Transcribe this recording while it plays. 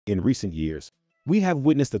In recent years, we have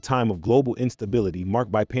witnessed a time of global instability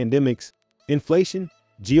marked by pandemics, inflation,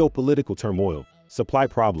 geopolitical turmoil, supply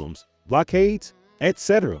problems, blockades,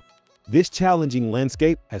 etc. This challenging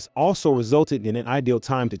landscape has also resulted in an ideal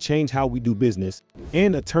time to change how we do business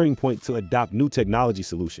and a turning point to adopt new technology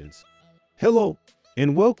solutions. Hello,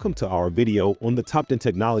 and welcome to our video on the top 10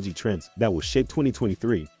 technology trends that will shape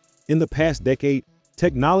 2023. In the past decade,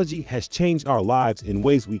 technology has changed our lives in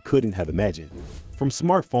ways we couldn't have imagined. From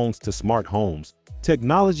smartphones to smart homes,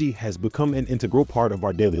 technology has become an integral part of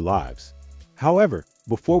our daily lives. However,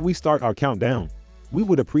 before we start our countdown, we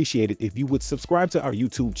would appreciate it if you would subscribe to our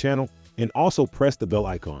YouTube channel and also press the bell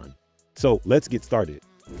icon. So let's get started.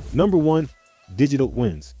 Number 1, digital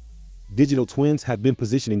twins. Digital twins have been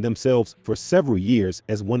positioning themselves for several years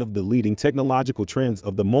as one of the leading technological trends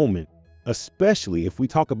of the moment, especially if we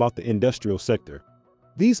talk about the industrial sector.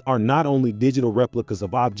 These are not only digital replicas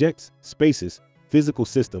of objects, spaces, physical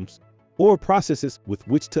systems, or processes with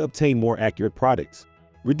which to obtain more accurate products,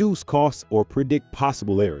 reduce costs, or predict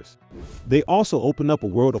possible errors. They also open up a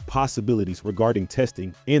world of possibilities regarding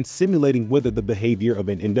testing and simulating whether the behavior of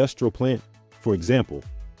an industrial plant, for example,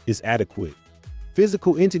 is adequate.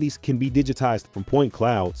 Physical entities can be digitized from point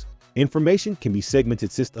clouds, information can be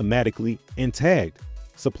segmented systematically and tagged,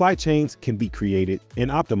 supply chains can be created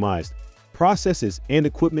and optimized, processes and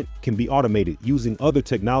equipment can be automated using other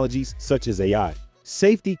technologies such as AI,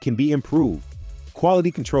 safety can be improved,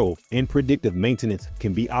 quality control and predictive maintenance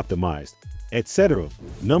can be optimized, etc.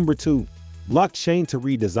 Number 2, blockchain to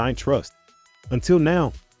redesign trust. Until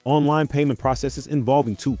now, online payment processes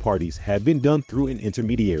involving two parties have been done through an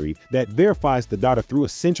intermediary that verifies the data through a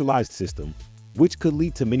centralized system, which could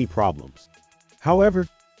lead to many problems. However,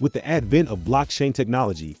 with the advent of blockchain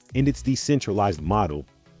technology and its decentralized model,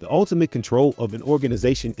 the ultimate control of an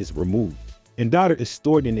organization is removed, and data is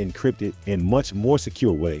stored in an encrypted and much more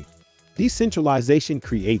secure way. Decentralization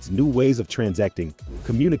creates new ways of transacting,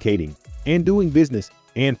 communicating, and doing business,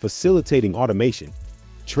 and facilitating automation,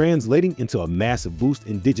 translating into a massive boost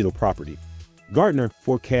in digital property. Gartner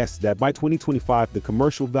forecasts that by 2025, the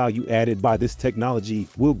commercial value added by this technology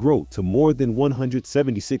will grow to more than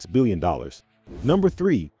 $176 billion. Number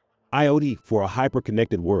 3, IoT for a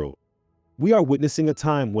hyper-connected world. We are witnessing a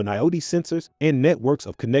time when IoT sensors and networks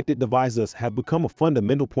of connected devices have become a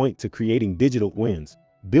fundamental point to creating digital twins,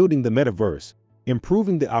 building the metaverse,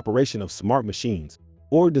 improving the operation of smart machines,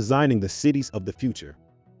 or designing the cities of the future.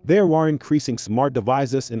 There are increasing smart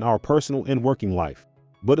devices in our personal and working life,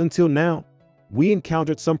 but until now, we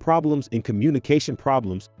encountered some problems in communication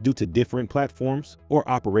problems due to different platforms or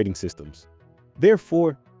operating systems.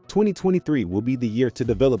 Therefore, 2023 will be the year to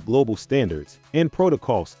develop global standards and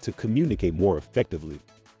protocols to communicate more effectively.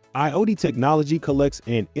 IoT technology collects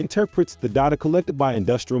and interprets the data collected by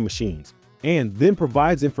industrial machines and then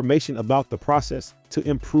provides information about the process to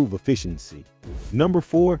improve efficiency. Number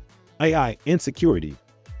 4, AI and security.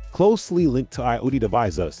 Closely linked to IoT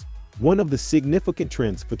devices, one of the significant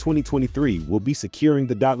trends for 2023 will be securing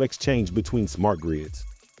the data exchange between smart grids.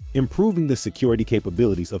 Improving the security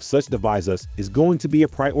capabilities of such devices is going to be a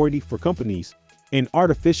priority for companies, and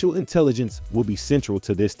artificial intelligence will be central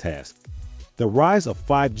to this task. The rise of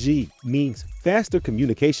 5G means faster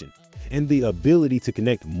communication and the ability to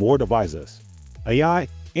connect more devices. AI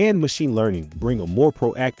and machine learning bring a more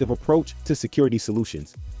proactive approach to security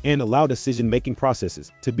solutions and allow decision-making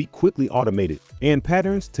processes to be quickly automated and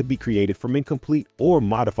patterns to be created from incomplete or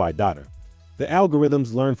modified data. The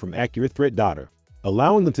algorithms learn from accurate threat data,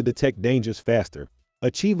 allowing them to detect dangers faster,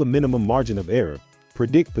 achieve a minimum margin of error,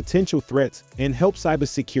 predict potential threats, and help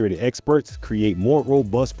cybersecurity experts create more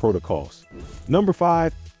robust protocols. Number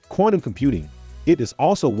 5, quantum computing. It is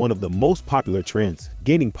also one of the most popular trends,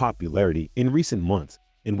 gaining popularity in recent months,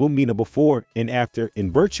 and will mean a before and after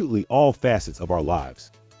in virtually all facets of our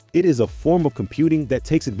lives. It is a form of computing that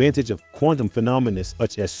takes advantage of quantum phenomena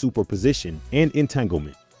such as superposition and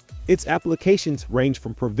entanglement. Its applications range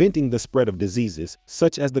from preventing the spread of diseases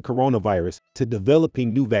such as the coronavirus to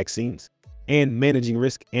developing new vaccines and managing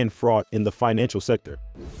risk and fraud in the financial sector.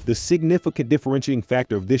 The significant differentiating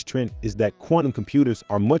factor of this trend is that quantum computers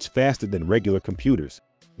are much faster than regular computers,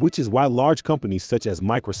 which is why large companies such as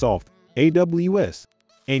Microsoft, AWS,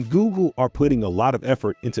 and Google are putting a lot of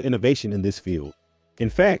effort into innovation in this field. In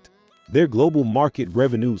fact, their global market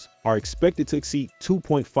revenues are expected to exceed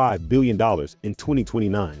 $2.5 billion in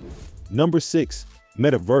 2029. Number 6,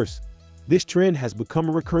 metaverse. This trend has become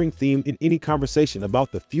a recurring theme in any conversation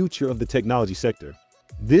about the future of the technology sector.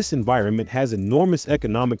 This environment has enormous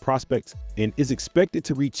economic prospects and is expected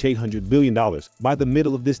to reach $800 billion by the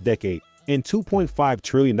middle of this decade and $2.5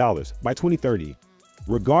 trillion by 2030.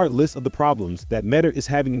 Regardless of the problems that Meta is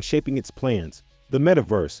having in shaping its plans, the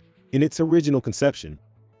metaverse, in its original conception,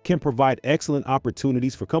 can provide excellent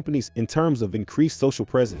opportunities for companies in terms of increased social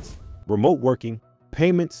presence, remote working,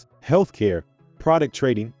 payments, healthcare, product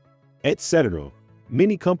trading, etc.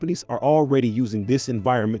 Many companies are already using this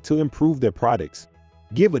environment to improve their products,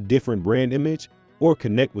 give a different brand image, or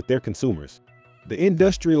connect with their consumers. The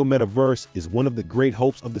industrial metaverse is one of the great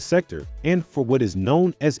hopes of the sector and for what is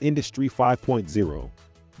known as Industry 5.0.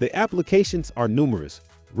 The applications are numerous,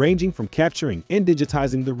 ranging from capturing and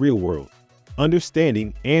digitizing the real world,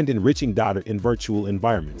 understanding and enriching data in virtual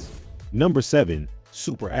environments. Number 7.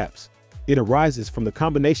 Super apps. It arises from the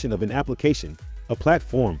combination of an application, a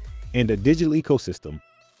platform, and a digital ecosystem,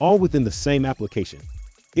 all within the same application.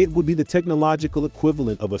 It would be the technological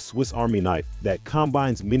equivalent of a Swiss Army knife that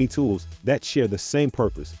combines many tools that share the same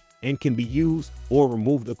purpose and can be used or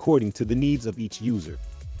removed according to the needs of each user.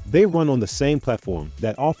 They run on the same platform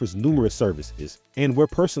that offers numerous services and where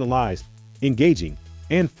personalized, engaging,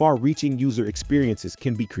 and far-reaching user experiences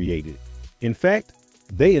can be created. In fact,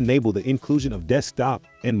 they enable the inclusion of desktop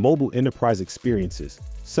and mobile enterprise experiences,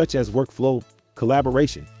 such as workflow,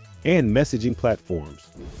 collaboration, and messaging platforms.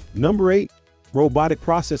 Number 8. Robotic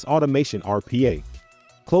Process Automation (RPA).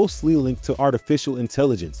 Closely linked to artificial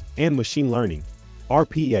intelligence and machine learning,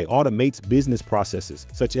 RPA automates business processes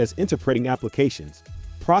such as interpreting applications,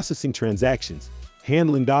 processing transactions,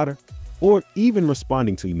 handling data, or even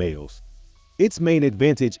responding to emails. Its main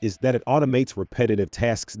advantage is that it automates repetitive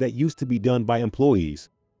tasks that used to be done by employees,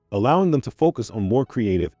 allowing them to focus on more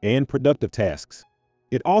creative and productive tasks.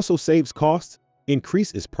 It also saves costs,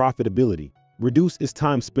 increases profitability, reduces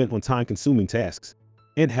time spent on time-consuming tasks,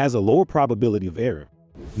 and has a lower probability of error.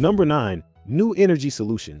 Number 9. New energy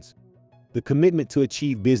solutions. The commitment to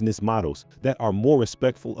achieve business models that are more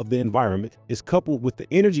respectful of the environment is coupled with the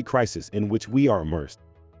energy crisis in which we are immersed.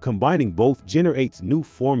 Combining both generates new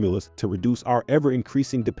formulas to reduce our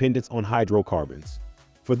ever-increasing dependence on hydrocarbons.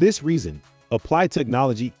 For this reason, applied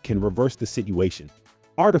technology can reverse the situation.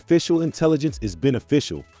 Artificial intelligence is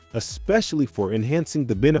beneficial, especially for enhancing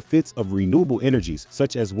the benefits of renewable energies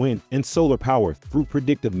such as wind and solar power through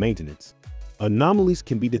predictive maintenance. Anomalies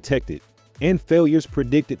can be detected and failures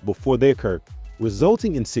predicted before they occur,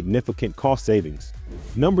 resulting in significant cost savings.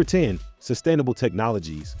 Number 10. Sustainable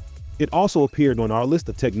technologies. It also appeared on our list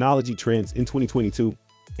of technology trends in 2022,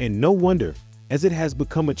 and no wonder, as it has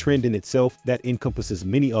become a trend in itself that encompasses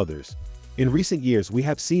many others. In recent years, we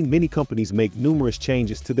have seen many companies make numerous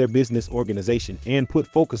changes to their business organization and put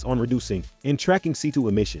focus on reducing and tracking CO2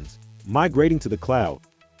 emissions, migrating to the cloud,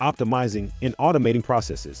 optimizing and automating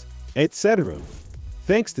processes, etc.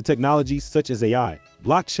 Thanks to technologies such as AI,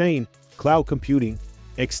 blockchain, cloud computing,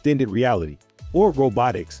 extended reality, or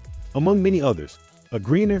robotics, among many others, a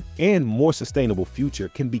greener and more sustainable future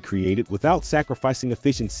can be created without sacrificing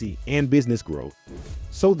efficiency and business growth.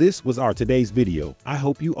 So this was our today's video. I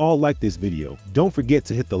hope you all liked this video. Don't forget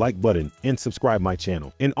to hit the like button and subscribe my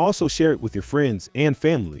channel, and also share it with your friends and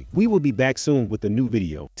family. We will be back soon with a new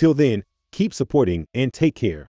video. Till then, keep supporting and take care.